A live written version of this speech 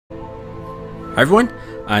Hi everyone,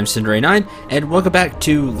 I'm Cinder9, and welcome back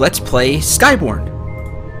to Let's Play Skyborn.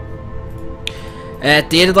 At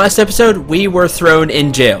the end of the last episode, we were thrown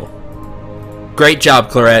in jail. Great job,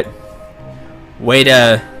 Claret. Way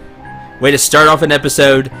to start off an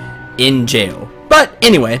episode in jail. But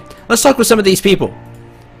anyway, let's talk with some of these people.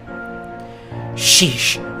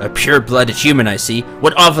 Sheesh, a pure-blooded human I see.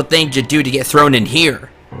 What awful thing did you do to get thrown in here?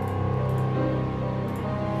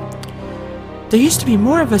 There used to be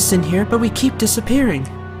more of us in here, but we keep disappearing.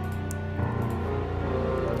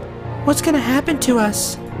 What's gonna happen to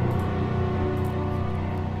us?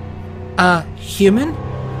 Human?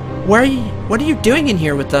 What are you doing in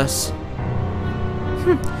here with us?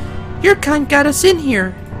 Your kind got us in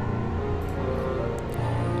here.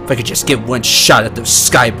 If I could just get one shot at those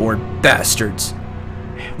Skyborn bastards.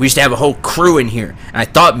 We used to have a whole crew in here, and I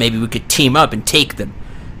thought maybe we could team up and take them.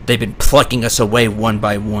 They've been plucking us away one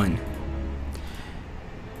by one.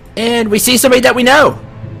 And we see somebody that we know.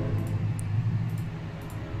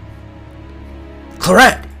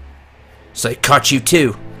 Claret! So I caught you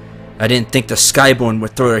too. I didn't think the Skyborn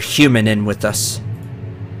would throw a human in with us.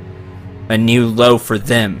 A new low for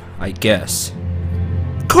them, I guess.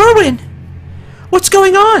 Corwin! What's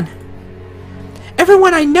going on?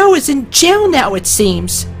 Everyone I know is in jail now, it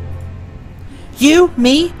seems. You,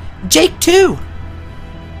 me, Jake too.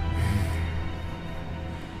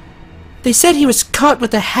 They said he was caught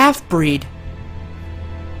with a half-breed.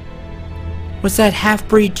 Was that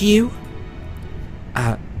half-breed you?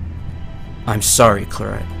 I'm sorry,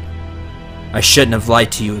 Claret. I shouldn't have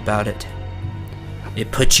lied to you about it.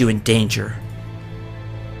 It put you in danger.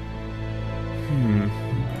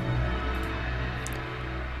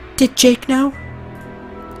 Did Jake know?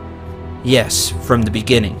 Yes, from the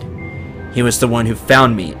beginning. He was the one who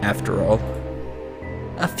found me, after all.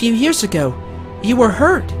 A few years ago, you were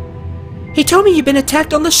hurt. He told me you'd been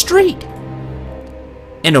attacked on the street.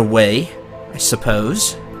 In a way, I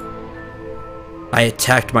suppose. I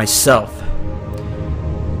attacked myself.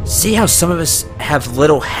 See how some of us have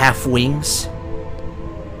little half-wings?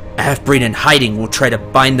 A half-breed in hiding will try to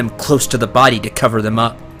bind them close to the body to cover them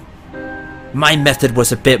up. My method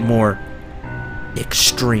was a bit more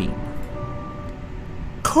extreme.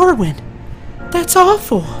 Corwin, that's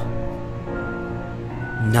awful.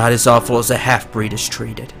 Not as awful as a half-breed is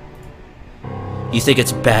treated. You think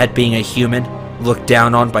it's bad being a human, looked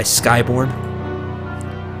down on by Skyborn?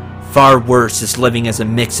 Far worse is living as a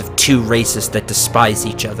mix of two races that despise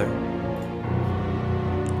each other.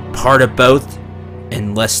 Part of both,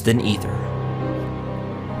 and less than either.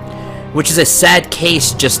 Which is a sad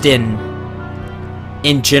case just in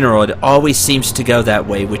general. It always seems to go that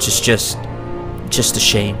way, which is just a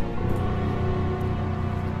shame.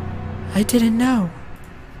 I didn't know.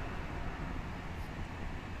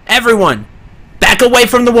 Everyone! Back away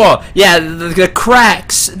from the wall! Yeah, the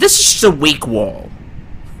cracks. This is just a weak wall.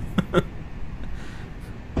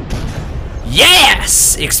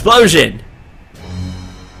 Yes! Explosion!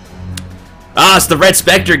 Ah, it's the Red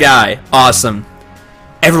Spectre guy. Awesome.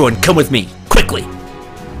 Everyone, come with me. Quickly.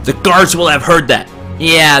 The guards will have heard that.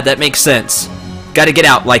 Yeah, that makes sense. Gotta get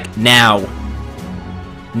out, like, now.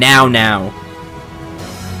 Now.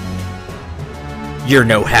 You're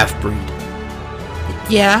no half-breed.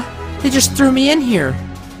 Yeah, they just threw me in here.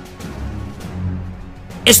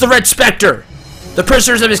 It's the Red Spectre! The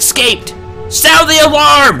prisoners have escaped! Sound the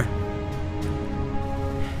alarm!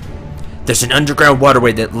 There's an underground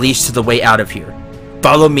waterway that leads to the way out of here.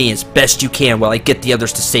 Follow me as best you can while I get the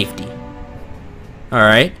others to safety.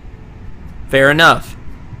 Alright. Fair enough.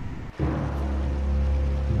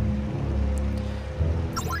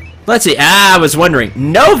 Let's see. I was wondering.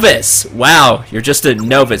 Novice! Wow, you're just a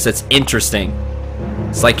novice. That's interesting.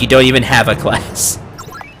 It's like you don't even have a class.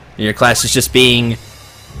 Your class is just being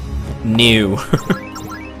new.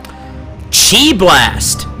 Chi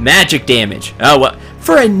Blast! Magic damage. Oh, what?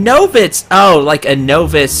 For a novice! Oh, like a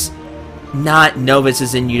novice. Not novice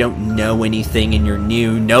as in you don't know anything and you're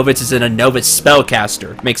new. Novice is in a novice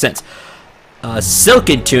spellcaster. Makes sense.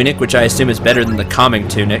 Silken Tunic, which I assume is better than the common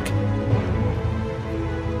tunic.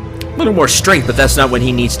 A little more strength, but that's not what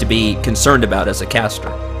he needs to be concerned about as a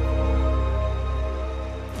caster.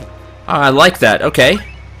 I like that. Okay.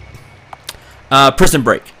 Prison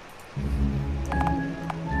break.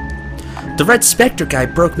 The Red Spectre guy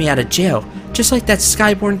broke me out of jail, just like that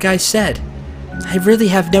Skyborn guy said. I really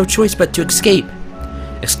have no choice but to escape.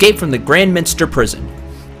 Escape from the Granminster Prison,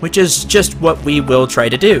 which is just what we will try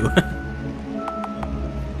to do.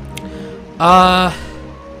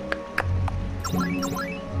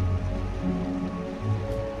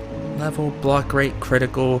 Level, block rate,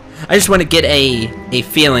 critical. I just want to get a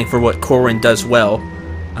feeling for what Corwin does well.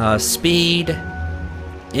 Speed.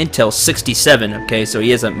 Intel 67. Okay, so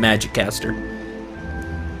he is a magic caster.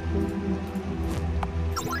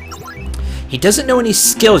 He doesn't know any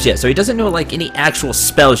skills yet, so he doesn't know like any actual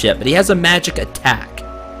spells yet, but he has a magic attack.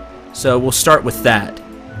 So we'll start with that.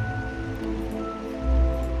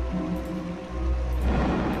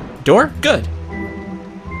 Door? Good.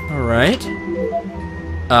 Alright.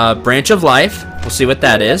 Branch of Life. We'll see what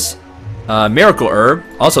that is. Miracle Herb.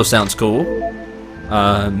 Also sounds cool.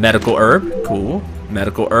 Medical Herb. Cool.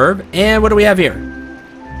 Medical Herb. And what do we have here?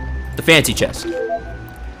 The fancy chest.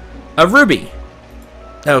 A ruby.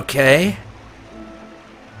 Okay.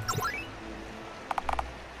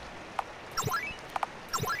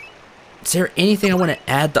 Is there anything I want to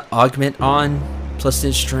add the augment on? Plus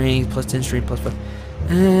 10 strength, plus 10 strength, plus 5.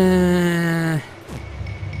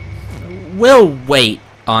 We'll wait,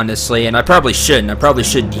 honestly, and I probably shouldn't. I probably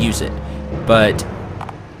should use it. But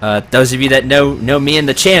those of you that know me and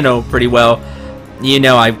the channel pretty well, you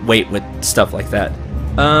know I wait with stuff like that.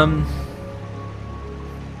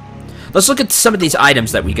 Let's look at some of these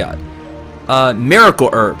items that we got. Miracle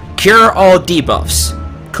Herb. Cure all debuffs.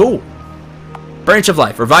 Cool. Branch of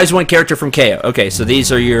Life. Revives one character from KO. Okay, so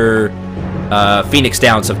these are your Phoenix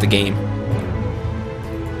Downs of the game.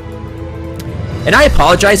 And I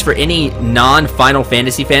apologize for any non-Final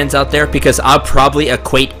Fantasy fans out there, because I'll probably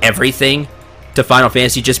equate everything to Final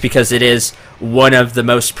Fantasy just because it is one of the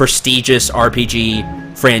most prestigious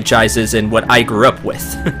RPG franchises and what I grew up with.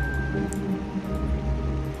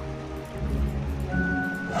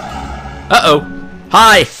 Uh-oh.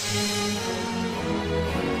 Hi!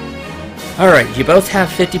 Alright, you both have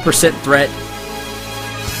 50% threat.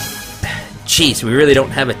 Jeez, we really don't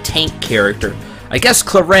have a tank character. I guess,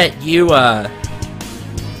 Claret, you,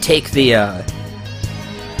 take the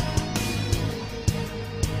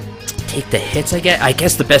hits, I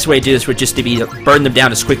guess the best way to do this would just to be burn them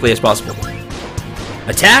down as quickly as possible.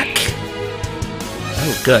 Attack!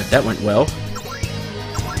 Oh, good, that went well.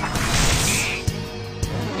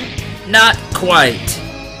 Not quite.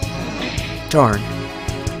 Darn.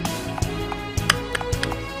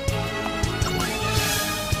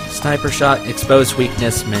 Sniper shot, exposed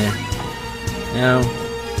weakness, meh. No.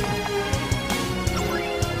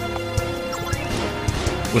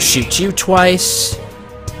 We'll shoot you twice.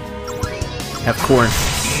 Have Corwin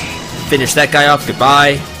finish that guy off.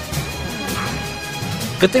 Goodbye.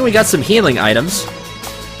 Good thing we got some healing items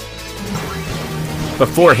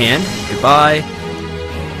beforehand. Goodbye.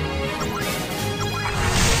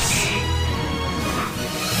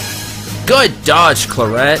 Good dodge,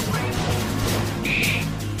 Claret.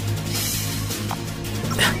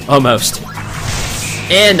 Almost.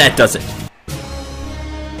 And that does it.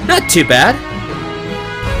 Not too bad.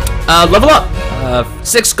 Level up.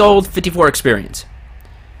 6 gold, 54 experience.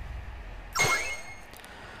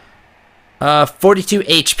 42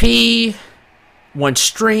 HP, 1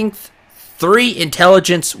 strength, 3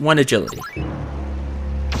 intelligence, 1 agility.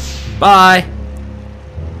 Bye.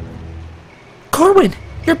 Corwin,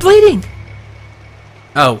 you're bleeding.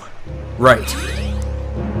 Oh, right.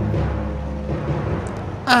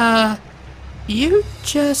 You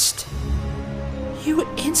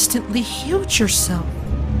instantly healed yourself.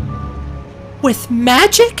 With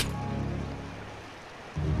magic?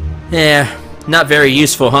 Yeah, not very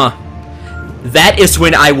useful, huh? That is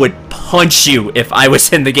when I would punch you if I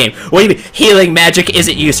was in the game. What do you mean, healing magic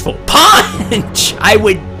isn't useful? Punch! I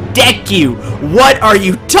would deck you! What are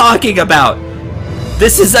you talking about?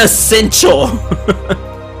 This is essential!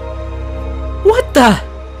 What the?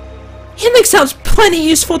 Healing sounds plenty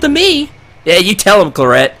useful to me. Yeah, you tell him,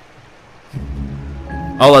 Claret.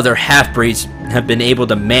 All other half-breeds have been able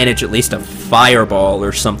to manage at least a fireball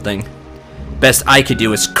or something. Best I could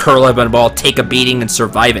do is curl up in a ball, take a beating, and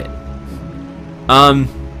survive it.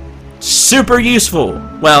 Super useful.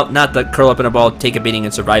 Well, not the curl up in a ball, take a beating,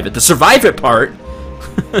 and survive it. The survive it part.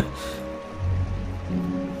 At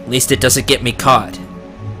least it doesn't get me caught.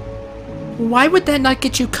 Why would that not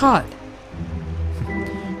get you caught?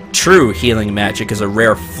 True healing magic is a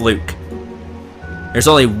rare fluke. There's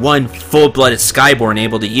only one full-blooded Skyborn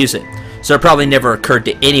able to use it, so it probably never occurred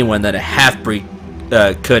to anyone that a half-breed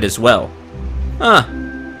could as well. Huh.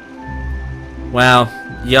 Wow,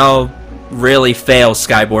 y'all really fail,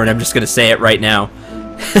 Skyborn. I'm just gonna say it right now.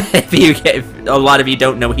 if a lot of you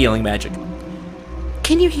don't know healing magic.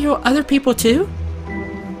 Can you heal other people too?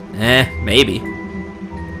 Maybe.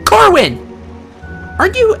 Corwin!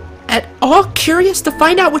 Aren't you at all curious to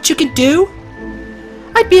find out what you can do?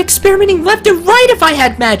 I'd be experimenting left and right if I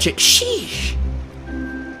had magic. Sheesh.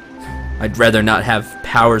 I'd rather not have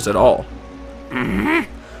powers at all.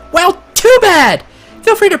 Well, too bad.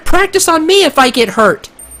 Feel free to practice on me if I get hurt.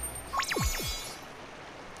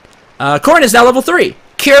 Corwin is now level 3.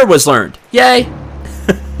 Cure was learned. Yay.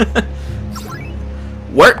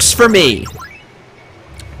 Works for me.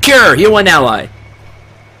 Cure, heal one ally.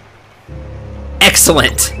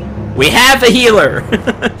 Excellent. We have a healer.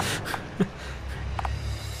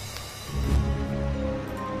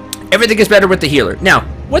 Everything is better with the healer. Now,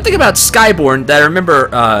 one thing about Skyborn that I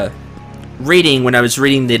remember reading when I was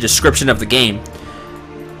reading the description of the game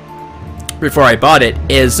before I bought it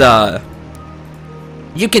is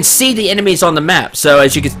you can see the enemies on the map. So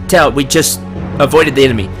as you can tell, we just avoided the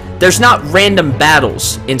enemy. There's not random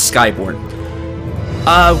battles in Skyborn,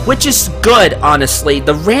 which is good, honestly.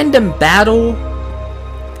 The random battle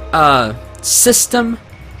system,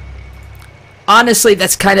 honestly,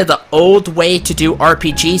 that's kind of the old way to do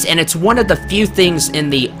RPGs, and it's one of the few things in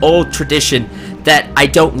the old tradition that I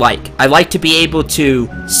don't like. I like to be able to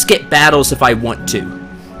skip battles if I want to.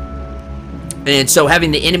 And so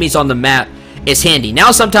having the enemies on the map is handy.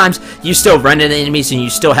 Now sometimes you still run into enemies and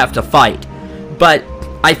you still have to fight, but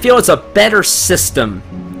I feel it's a better system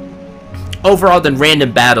overall than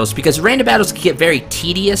random battles, because random battles can get very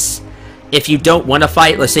tedious if you don't want to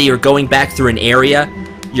fight. Let's say you're going back through an area,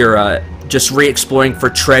 you're just re-exploring for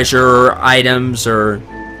treasure or items or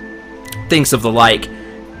things of the like,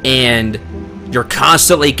 and you're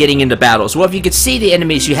constantly getting into battles. Well, if you could see the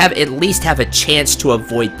enemies, you have at least have a chance to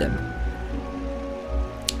avoid them.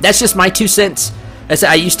 That's just my 2 cents. As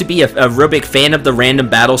I used to be a real big fan of the random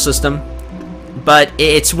battle system, but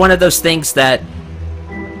it's one of those things that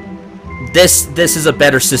this is a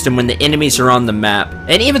better system when the enemies are on the map.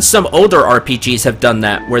 And even some older RPGs have done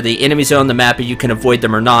that, where the enemies are on the map and you can avoid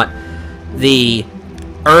them or not. The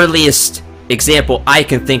earliest example I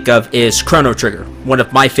can think of is Chrono Trigger, one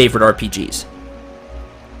of my favorite RPGs.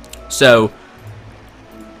 So,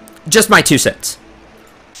 just my 2 cents.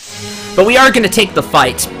 But we are going to take the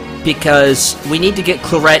fight, because we need to get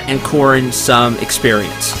Claret and Corwin some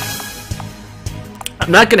experience.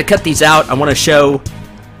 I'm not going to cut these out. I want to show,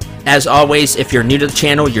 as always, if you're new to the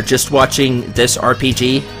channel, you're just watching this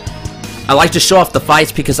RPG, I like to show off the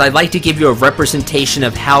fights because I like to give you a representation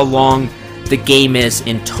of how long the game is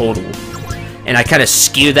in total. And I kind of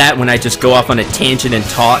skew that when I just go off on a tangent and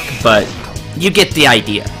talk, but you get the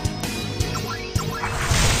idea.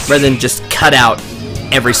 Rather than just cut out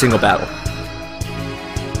every single battle.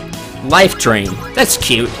 Life Drain. That's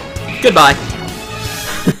cute. Goodbye.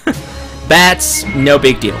 Bats, no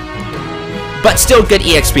big deal. But still good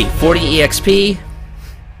EXP. 40 EXP.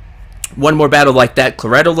 One more battle like that,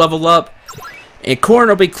 Claret will level up. And Corwin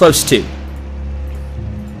will be close too.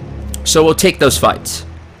 So we'll take those fights.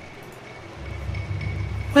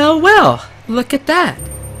 Well, well, look at that.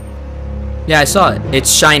 Yeah, I saw it.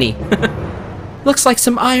 It's shiny. Looks like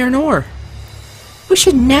some iron ore. We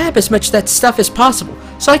should nab as much of that stuff as possible,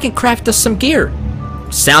 so I can craft us some gear.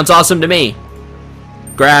 Sounds awesome to me.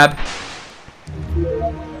 Grab.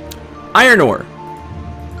 Iron ore.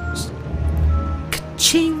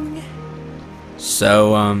 Ka-ching.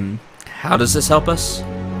 So, how does this help us?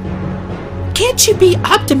 Can't you be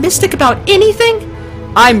optimistic about anything?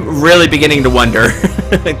 I'm really beginning to wonder.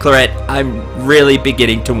 Claret, I'm really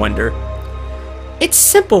beginning to wonder. It's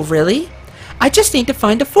simple, really. I just need to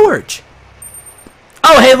find a forge.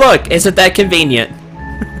 Oh, hey, look! Isn't that convenient?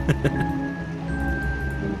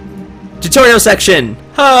 Tutorial section!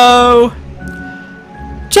 Ho!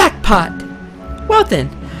 Jackpot! Well then,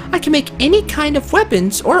 I can make any kind of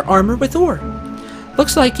weapons or armor with ore.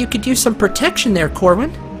 Looks like you could use some protection there,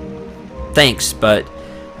 Corwin. Thanks, but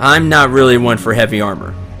I'm not really one for heavy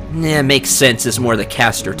armor. Yeah, makes sense, it's more the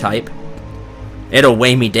caster type. It'll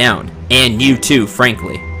weigh me down. And you too,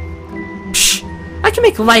 frankly. Psh! I can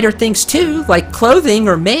make lighter things too, like clothing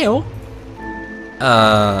or mail.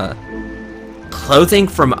 Clothing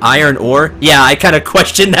from iron ore? Yeah, I kind of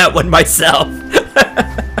questioned that one myself.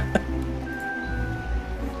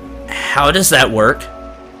 How does that work?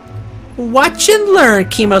 Watch and learn,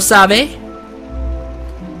 Kimosabe.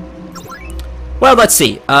 Well, let's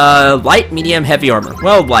see. Light, medium, heavy armor.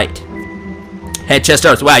 Well, light. Head, chest,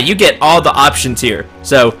 arms. Wow, you get all the options here.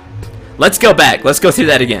 So, let's go back. Let's go through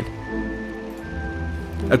that again.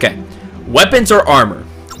 Okay. Weapons or armor?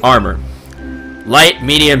 Armor. Light,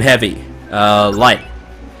 medium, heavy. Light.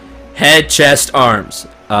 Head, chest, arms.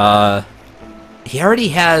 He already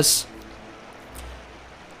has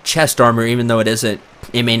chest armor, even though it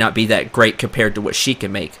may not be that great compared to what she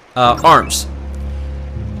can make. Arms.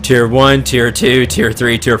 Tier 1, Tier 2, Tier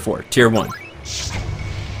 3, Tier 4. Tier 1.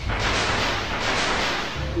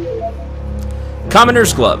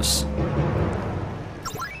 Commoner's Gloves.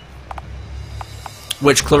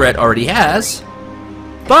 Which Claret already has.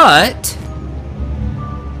 But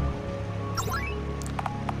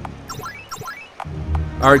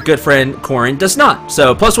our good friend Corwin does not.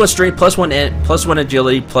 So +1 strength, +1 int, +1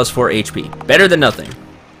 agility, +4 HP. Better than nothing.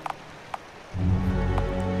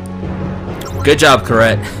 Good job,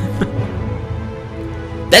 Claret.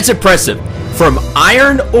 That's impressive. From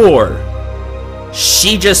iron ore,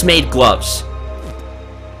 she just made gloves.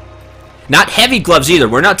 Not heavy gloves either.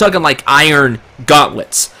 We're not talking like iron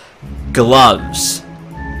gauntlets. Gloves.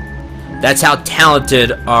 That's how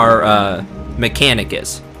talented our mechanic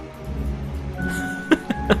is.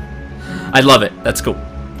 I love it. That's cool.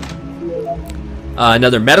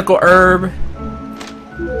 Another medical herb.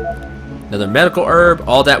 Another medical herb.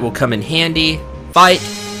 All that will come in handy. Fight.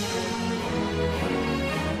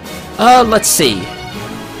 Let's see.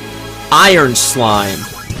 Iron slime.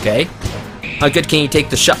 Okay. How good can you take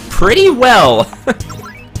the shot? Pretty well.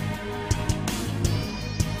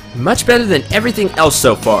 Much better than everything else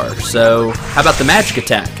so far. So, how about the magic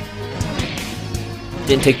attack?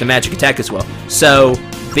 Didn't take the magic attack as well. So,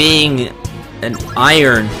 being an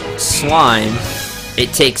iron slime,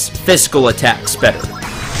 it takes physical attacks better.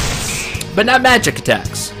 But not magic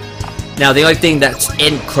attacks. Now, the only thing that's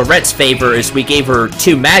in Claret's favor is we gave her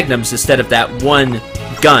 2 magnums instead of that 1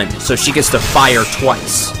 gun. So she gets to fire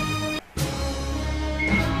twice.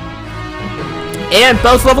 And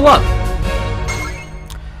both level up.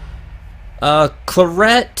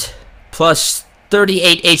 Claret plus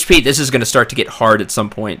 38 HP. This is going to start to get hard at some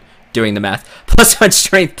point doing the math. +1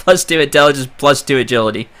 strength, +2 intelligence, +2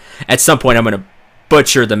 agility. At some point, I'm going to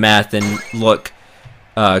butcher the math and look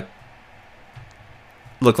like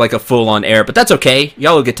a fool on air, but that's okay.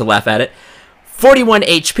 Y'all will get to laugh at it. 41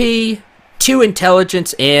 HP, 2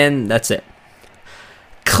 intelligence, and that's it.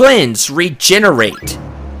 Cleanse, regenerate.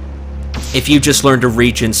 If you just learned to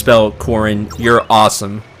regen spell, Corwin, you're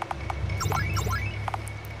awesome.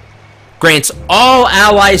 Grants all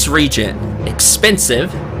allies regen.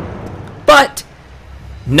 Expensive, but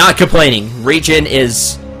not complaining. Regen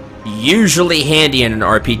is usually handy in an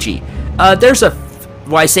RPG.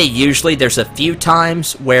 Well, I say usually, there's a few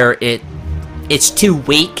times where it's too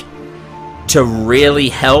weak to really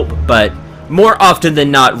help, but more often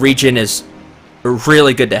than not, regen is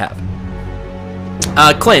really good to have.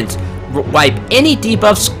 Cleanse. Wipe any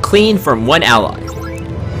debuffs clean from 1 ally.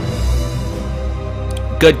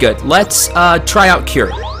 Good, good. Let's try out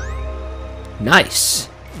Cure. Nice.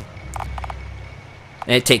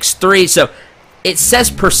 And it takes 3, so it says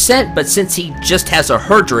percent, but since he just has a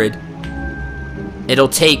 100, it'll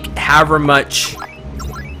take however much,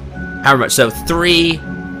 so 3,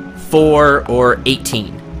 4, or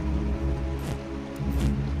 18.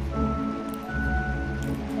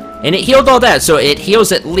 And it healed all that, so it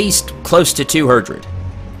heals at least close to 200.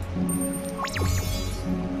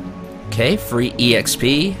 Okay, free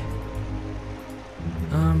EXP.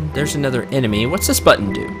 There's another enemy. What's this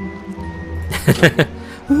button do?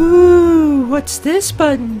 Ooh, what's this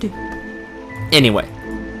button do? Anyway.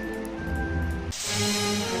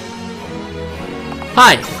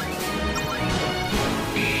 Hi.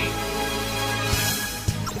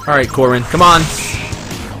 Alright, Corwin, come on.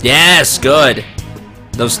 Yes, good.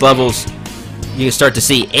 Those levels you can start to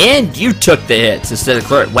see. And you took the hits instead of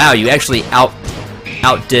Claret. Wow, you actually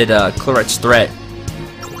outdid Claret's threat.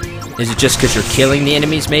 Is it just because you're killing the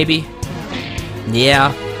enemies, maybe?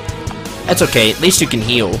 Yeah. That's okay. At least you can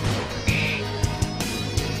heal.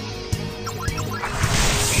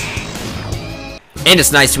 And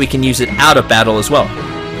it's nice we can use it out of battle as well.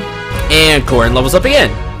 And Corwin levels up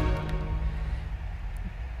again.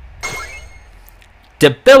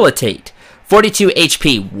 Debilitate. 42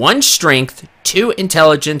 HP, 1 strength, 2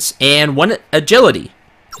 intelligence, and 1 agility.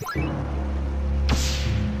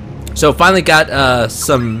 So finally got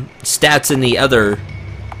some stats in the other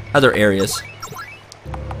areas.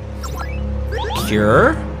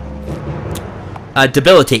 Cure.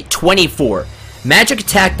 Debilitate, 24. Magic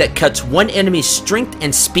attack that cuts 1 enemy's strength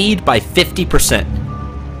and speed by 50%.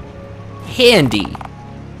 Handy.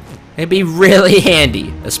 It'd be really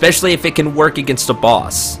handy, especially if it can work against a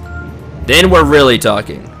boss. Then we're really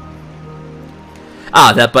talking.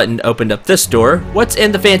 Ah, that button opened up this door. What's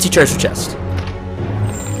in the fancy treasure chest?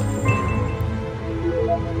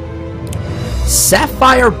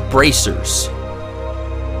 Sapphire bracers.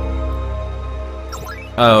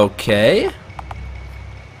 Okay.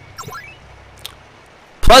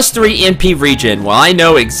 +3 MP regen. Well, I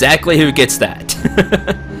know exactly who gets that.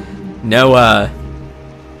 No,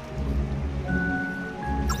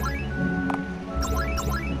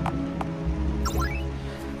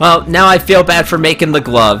 well, now I feel bad for making the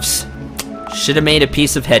gloves. Should have made a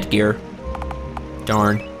piece of headgear.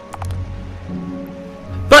 Darn.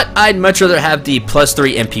 But I'd much rather have the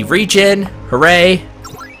 +3 MP regen. Hooray.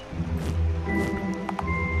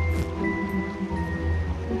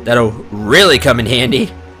 That'll really come in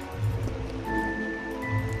handy.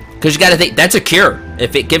 Because you gotta think, that's a cure.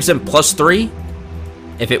 If it gives him +3,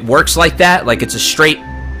 if it works like that, like it's a straight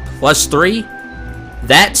 +3,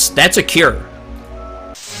 that's a cure.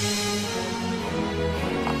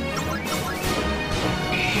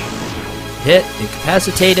 Hit,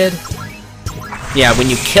 incapacitated. Yeah, when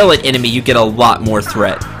you kill an enemy, you get a lot more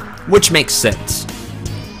threat, which makes sense.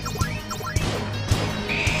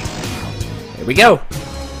 Here we go.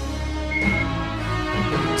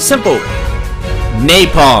 Simple.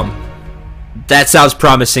 Napalm. That sounds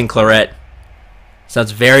promising, Claret.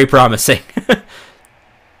 Sounds very promising.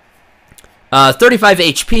 35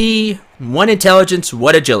 HP, 1 intelligence,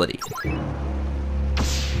 1 agility.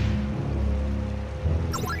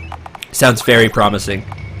 Sounds very promising.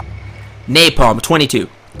 Napalm, 22.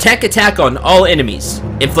 Tech attack on all enemies.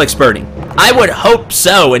 Inflicts burning. I would hope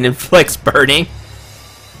so, and inflicts burning.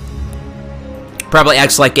 Probably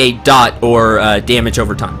acts like a dot or damage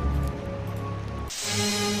over time.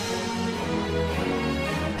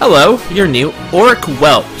 Hello, you're new. Orc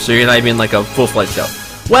Whelp. So you're not even like a full-fledged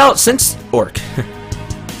elf. Well, since Orc.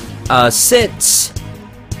 Since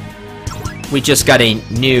we just got a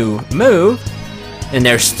new move, and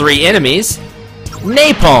there's 3 enemies,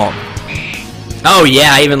 Napalm. Oh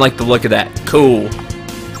yeah, I even like the look of that. Cool.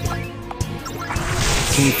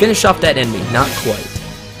 Can you finish off that enemy? Not quite.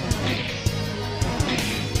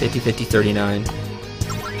 50, 50, 39.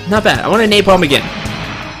 Not bad. I want to napalm again.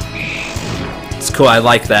 It's cool. I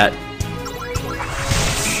like that.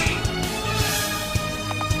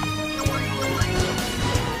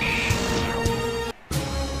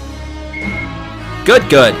 Good,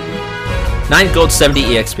 good. 9 gold, 70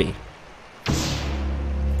 EXP.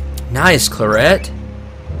 Nice, Claret.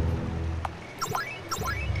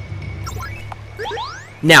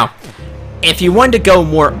 Now, if you want to go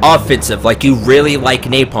more offensive, like you really like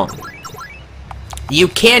napalm, you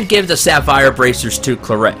can give the sapphire bracers to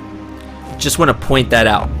Claret. Just want to point that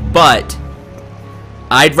out. But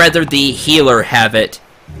I'd rather the healer have it.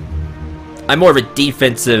 I'm more of a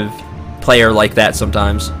defensive player like that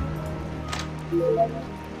sometimes.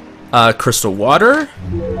 Crystal water.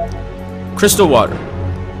 Crystal water.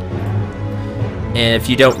 And if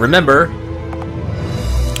you don't remember,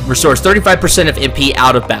 restores 35% of MP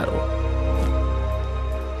out of battle.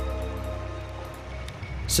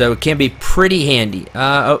 So it can be pretty handy.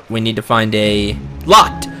 Oh, we need to find a...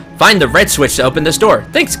 Locked! Find the red switch to open this door.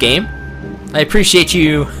 Thanks, game. I appreciate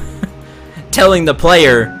you telling the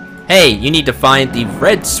player, hey, you need to find the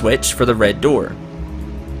red switch for the red door.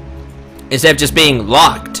 Instead of just being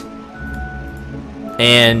locked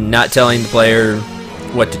and not telling the player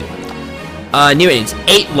what to do. New aliens,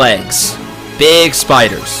 8 legs. Big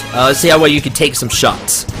spiders. Let's see how well you can take some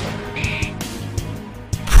shots.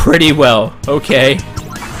 Pretty well. Okay.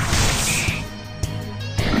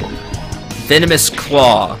 Venomous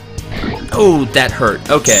claw. Oh, that hurt.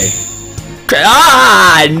 Okay.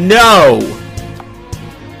 Ah, no!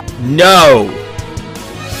 No!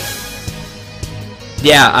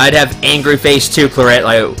 Yeah, I'd have angry face too, Claret.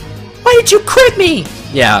 Like, why did you crit me?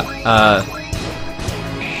 Yeah,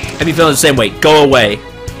 I'd be feeling the same way. Go away.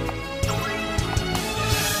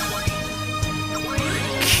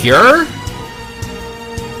 Cure?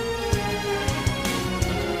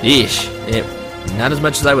 Yeesh. Not as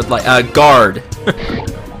much as I would like. Guard.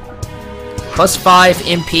 Plus 5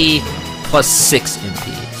 MP, plus 6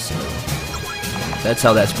 MP. So that's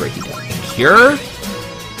how that's breaking down. Cure?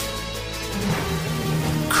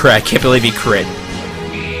 Crap, I can't believe he crit.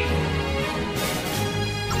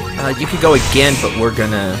 You could go again, but we're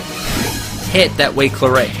gonna hit that way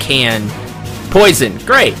Claret can. Poison,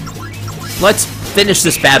 great. Let's finish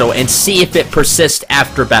this battle and see if it persists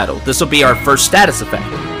after battle. This will be our first status effect.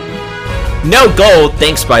 No gold,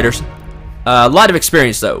 thanks spiders. A lot of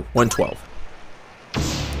experience though, 112.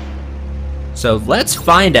 So let's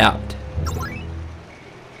find out.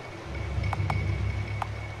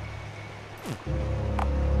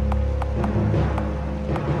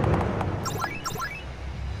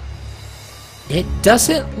 It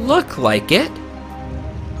doesn't look like it.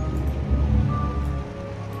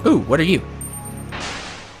 Ooh, what are you?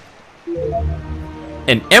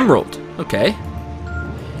 An emerald. Okay.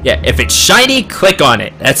 Yeah, if it's shiny, click on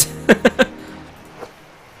it. That's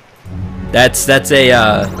that's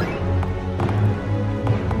a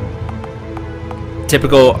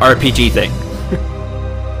typical RPG thing.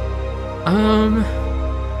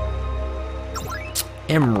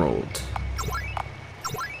 Emerald.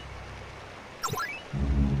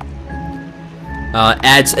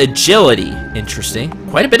 Adds agility. Interesting.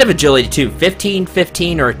 Quite a bit of agility too. 15,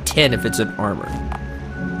 15, or 10 if it's an armor.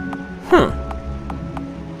 Huh.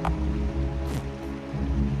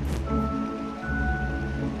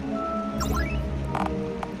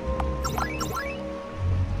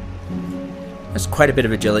 That's quite a bit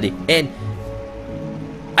of agility. And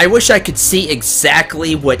I wish I could see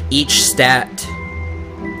exactly what each stat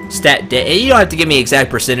did. You don't have to give me exact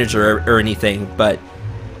percentage or anything, but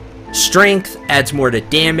strength adds more to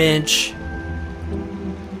damage.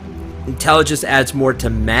 Intelligence adds more to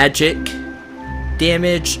magic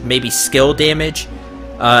damage, maybe skill damage.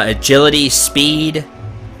 Agility, speed,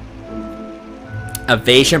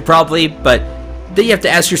 evasion probably, but then you have to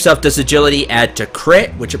ask yourself, does agility add to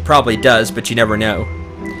crit? Which it probably does, but you never know.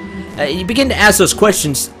 You begin to ask those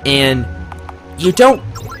questions, and you don't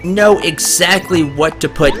know exactly what to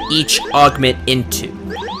put each augment into.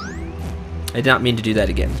 I did not mean to do that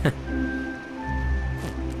again.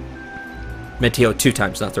 Meant to heal 2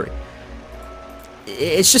 times, not 3.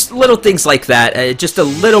 It's just little things like that. Just a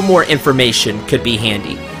little more information could be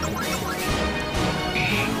handy.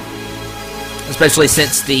 Especially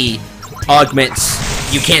since the augments,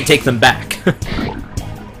 you can't take them back.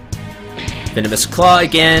 Venomous Claw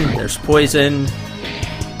again. There's poison.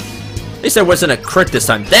 At least there wasn't a crit this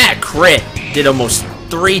time. That crit did almost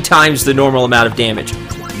 3 times the normal amount of damage.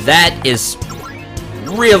 That is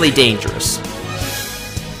really dangerous.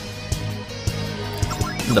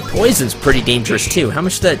 And the poison's pretty dangerous too. How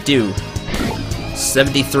much did that do?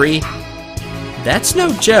 73? That's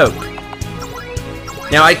no joke.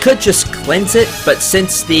 Now I could just cleanse it, but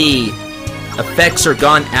since the effects are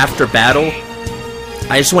gone after battle,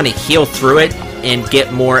 I just want to heal through it and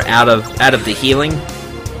get more out of the healing.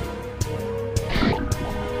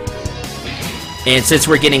 And since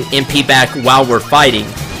we're getting MP back while we're fighting,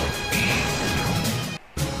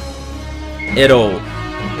 it'll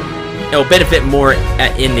benefit more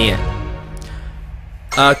in the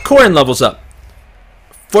end. Corwin levels up.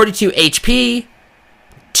 42 HP,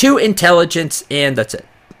 2 intelligence, and that's it.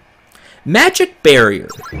 Magic barrier.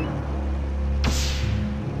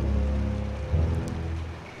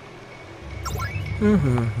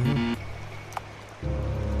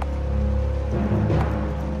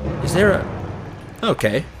 Is there a...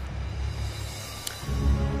 Okay.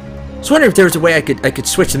 I was wondering if there was a way I could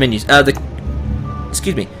switch the menus.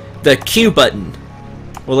 Excuse me. The Q button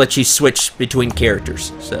will let you switch between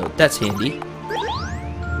characters, so that's handy.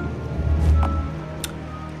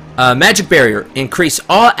 Magic barrier. Increase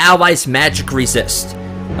all allies' magic resist.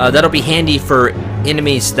 That'll be handy for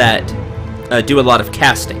enemies that do a lot of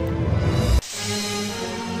casting.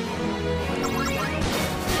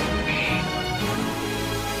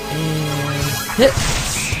 Hit.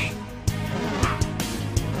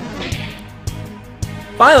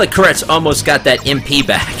 Finally, Claret's almost got that MP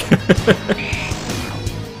back.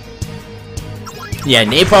 Yeah,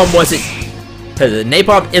 napalm wasn't...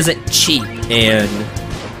 Napalm isn't cheap, and...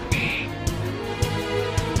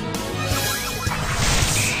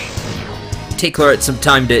 Take Claret some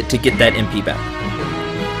time to get that MP back.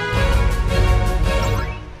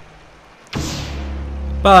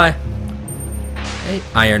 Bye. Okay,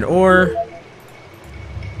 iron ore.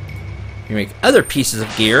 You make other pieces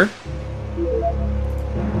of gear.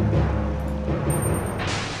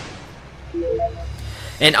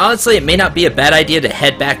 And honestly, it may not be a bad idea to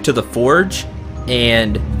head back to the forge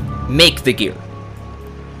and make the gear.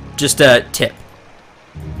 Just a tip.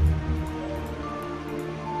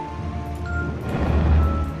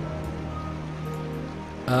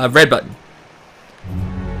 Red button.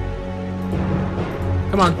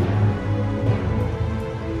 Come on.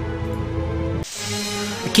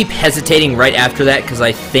 I keep hesitating right after that because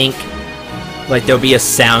I think like there'll be a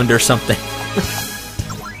sound or something.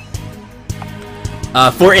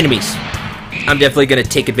 4 enemies. I'm definitely going to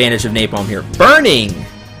take advantage of napalm here. Burning!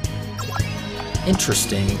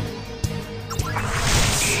 Interesting.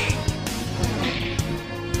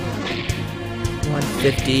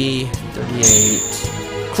 150,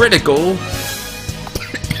 38. Critical!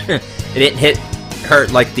 It didn't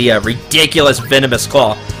hurt like the ridiculous venomous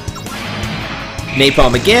claw.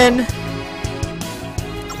 Napalm again.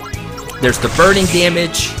 There's the burning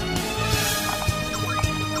damage.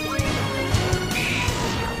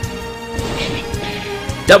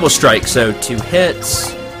 Double strike, so 2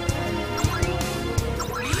 hits.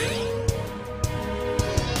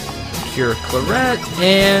 Cure Claret,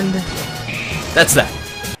 and that's that.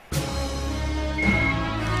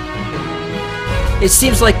 It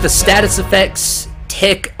seems like the status effects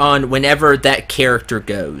tick on whenever that character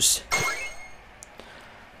goes.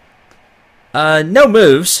 No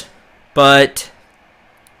moves, but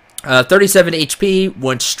 37 HP,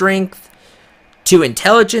 1 strength, 2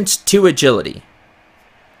 intelligence, 2 agility.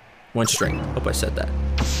 1 strength. Hope I said that.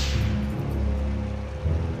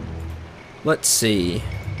 Let's see.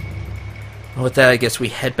 With that, I guess we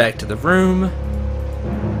head back to the room.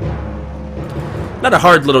 Not a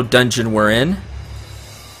hard little dungeon we're in.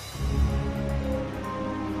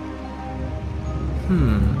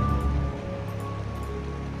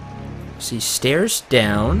 See, stairs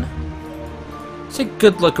down. Let's take a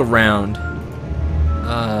good look around.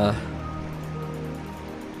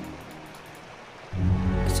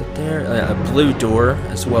 Is it there? A blue door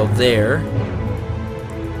as well there.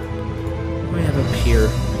 What do we have up here?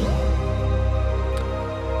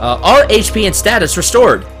 All HP and status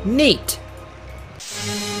restored. Neat.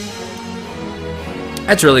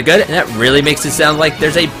 That's really good, and that really makes it sound like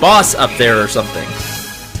there's a boss up there or something.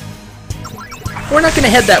 We're not going to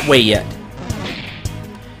head that way yet.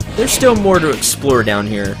 There's still more to explore down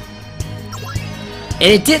here. And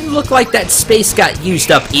it didn't look like that space got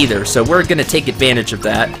used up either, so we're going to take advantage of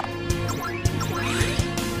that.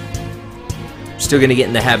 Still going to get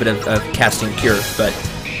in the habit of casting Cure, but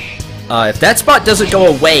if that spot doesn't go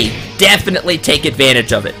away, definitely take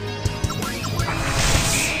advantage of it.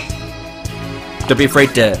 Don't be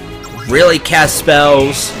afraid to really cast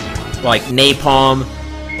spells like Napalm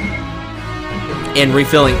and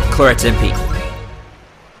refilling Claret's MP.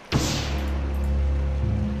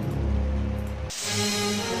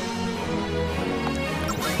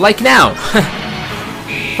 Like now.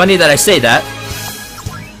 Funny that I say that.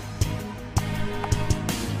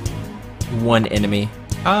 One enemy.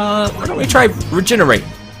 Why don't we try regenerate?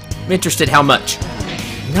 I'm interested how much.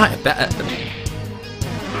 Not about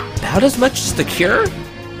as much as the cure?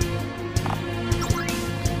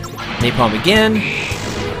 Napalm again.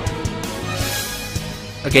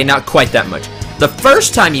 Okay, not quite that much. The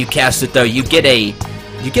first time you cast it though, you get a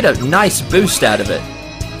nice boost out of it.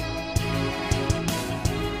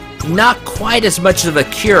 Not quite as much of a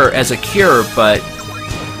cure as a cure, but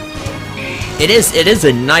it is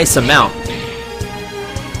a nice amount.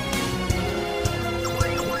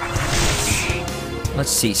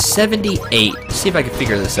 Let's see, 78. Let's see if I can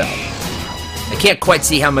figure this out. I can't quite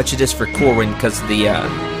see how much it is for Corwin because the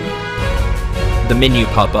menu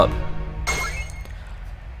pop up.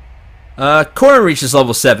 Corwin reaches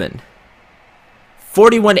level 7.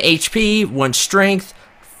 41 HP, 1 strength,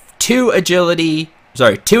 2 agility.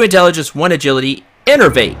 Sorry, 2 intelligence, 1 agility,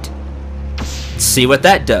 innervate. Let's see what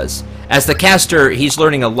that does. As the caster, he's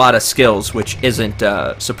learning a lot of skills, which isn't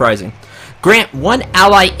surprising. Grant 1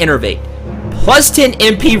 ally innervate. Plus 10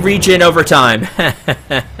 MP regen over time.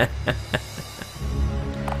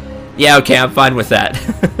 Yeah, okay, I'm fine with that.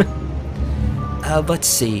 Let's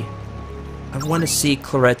see. I want to see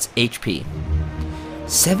Claret's HP.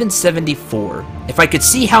 774. If I could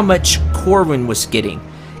see how much Corwin was getting,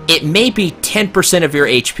 it may be 10% of your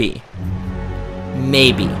HP.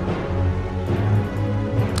 Maybe.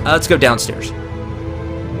 Let's go downstairs.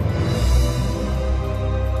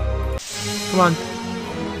 Come on.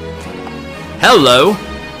 Hello.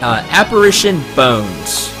 Apparition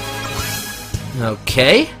Bones.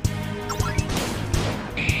 Okay.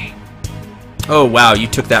 Oh, wow, you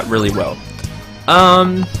took that really well.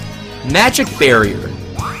 Magic Barrier.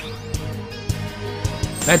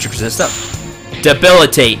 Magic Resist up.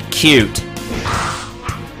 Debilitate. Cute.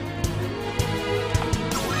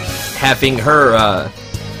 Having her,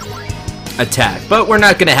 attack. But we're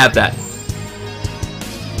not gonna have that.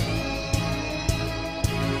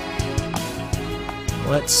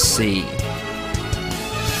 Let's see.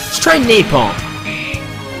 Let's try Napalm.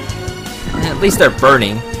 At least they're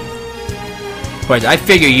burning. I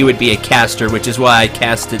figure you would be a caster, which is why I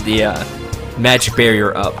casted the magic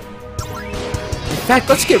barrier up. In fact,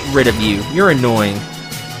 let's get rid of you. You're annoying.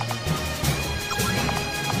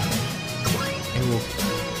 And we'll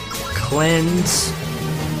cleanse.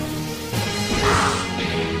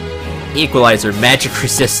 Equalizer, magic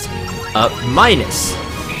resist up minus.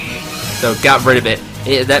 So got rid of it.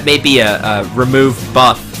 That may be a remove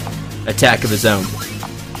buff attack of his own.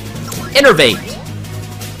 Innervate.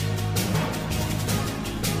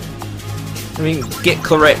 I mean, get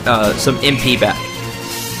Claret some MP back.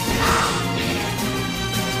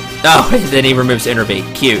 Oh, and then he removes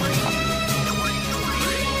Innervate. Cute.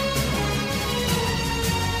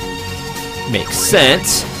 Makes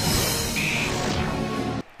sense.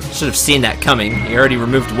 Should have seen that coming. He already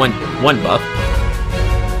removed one buff.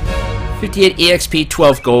 58 EXP,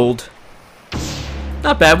 12 gold.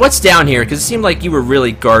 Not bad. What's down here? Because it seemed like you were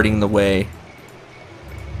really guarding the way.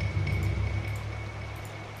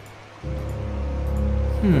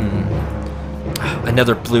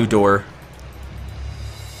 Another blue door.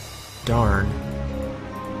 Darn.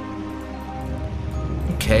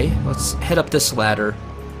 Okay, let's head up this ladder.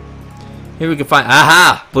 Here we can find...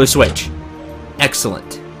 Aha! Blue switch.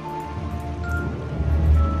 Excellent.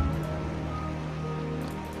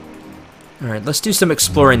 Alright, let's do some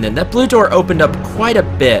exploring then. That blue door opened up quite a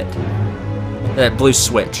bit. That blue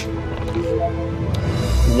switch.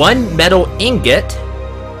 1 metal ingot.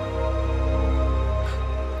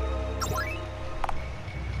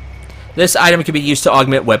 This item can be used to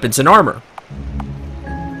augment weapons and armor.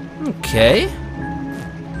 Okay.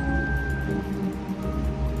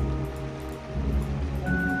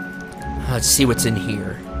 Let's see what's in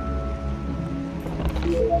here.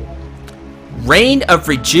 Reign of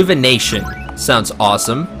Rejuvenation. Sounds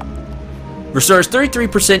awesome. Restores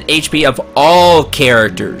 33% HP of all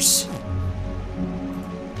characters.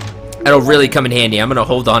 That'll really come in handy. I'm going to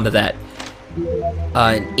hold on to that.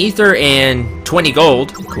 An ether and 20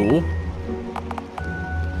 gold. Cool.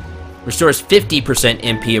 Restores 50%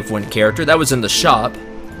 MP of one character. That was in the shop.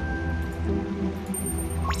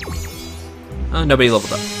 Oh, nobody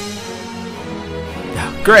leveled up.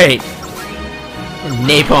 Oh, great.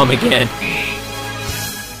 Napalm again.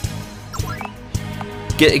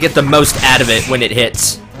 Get the most out of it when it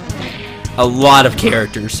hits. A lot of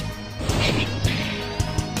characters.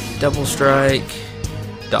 Double strike.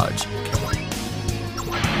 Dodge.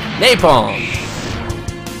 Napalm.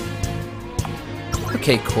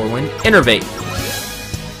 Okay, Corwin. Innervate.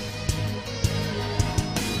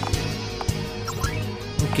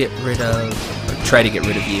 We'll get rid of... or try to get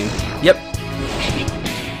rid of you. Yep.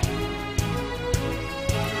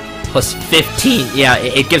 Plus 15. Yeah,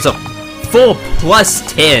 it gives a full plus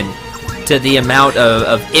 10 to the amount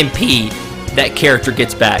of MP that character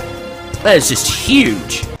gets back. That is just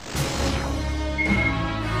huge.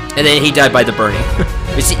 And then he died by the burning.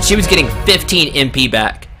 She was getting 15 MP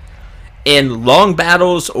back. In long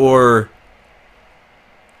battles or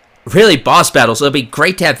really boss battles, it'll be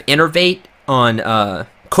great to have Innervate on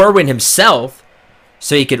Corwin himself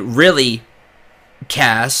so he could really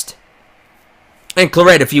cast. And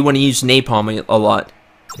Claret if you want to use Napalm a lot.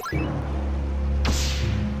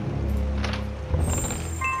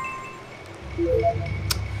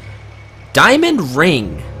 Diamond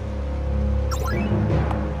Ring.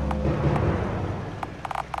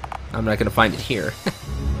 I'm not going to find it here.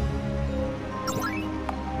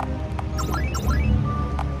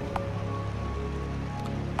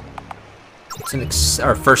 It's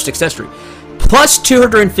our first accessory. Plus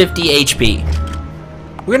 250 HP.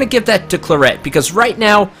 We're going to give that to Claret because right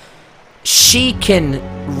now she can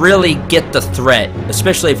really get the threat,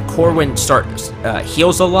 especially if Corwin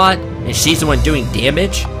heals a lot and she's the one doing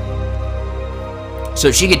damage.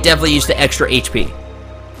 So she could definitely use the extra HP.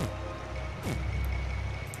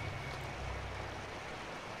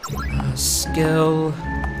 Skill.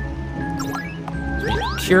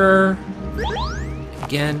 Cure.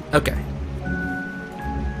 Again. Okay.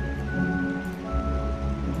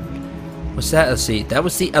 What's that? Let's see. That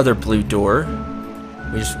was the other blue door.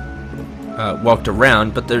 We just walked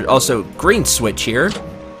around, but there's also green switch here.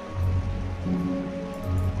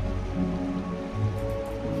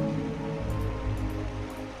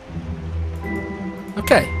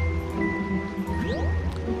 Okay.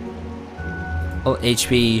 All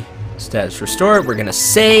HP status restored. We're gonna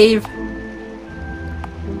save.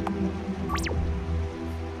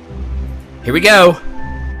 Here we go.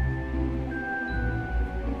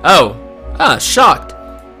 Oh. Ah, shocked.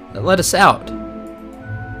 That let us out.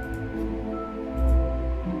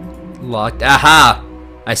 Locked. Aha!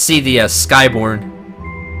 I see the Skyborn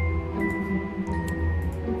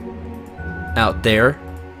out there.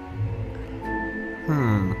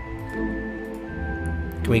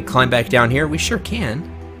 Can we climb back down here? We sure can.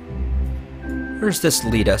 Where does this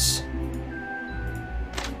lead us?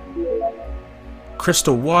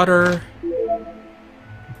 Crystal water.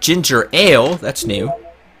 Ginger ale. That's new.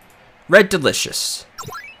 Red Delicious.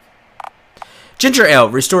 Ginger ale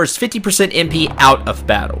restores 50% MP out of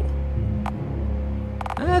battle.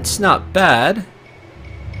 That's not bad.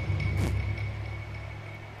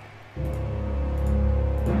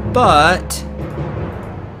 But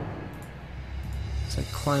as I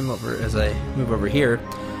climb over, as I move over here,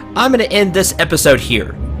 I'm going to end this episode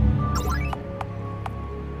here.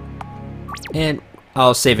 And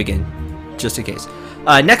I'll save again, just in case.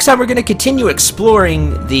 Next time we're going to continue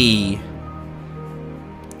exploring the,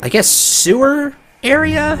 I guess, sewer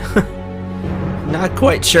area? Not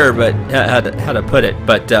quite sure but how to put it,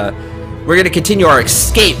 but we're going to continue our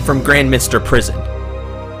escape from Granminster Prison.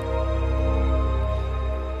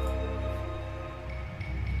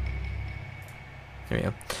 There we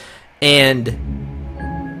go. And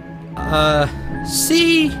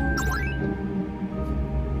see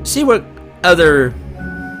what other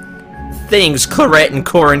things Claret and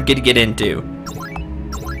Corwin could get into.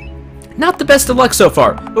 Not the best of luck so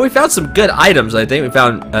far, but we found some good items. I think we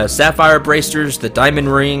found sapphire bracers, the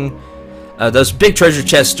diamond ring, Those big treasure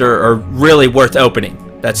chests are really worth opening.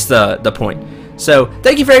 That's the point. So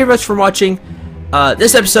thank you very much for watching.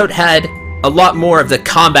 This episode had a lot more of the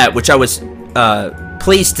combat, which I was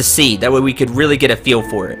pleased to see. That way we could really get a feel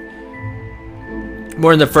for it.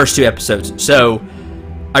 More in the first 2 episodes. So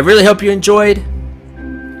I really hope you enjoyed.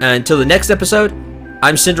 Until the next episode,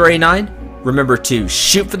 I'm Cinder89. Remember to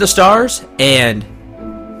shoot for the stars and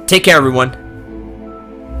take care, everyone.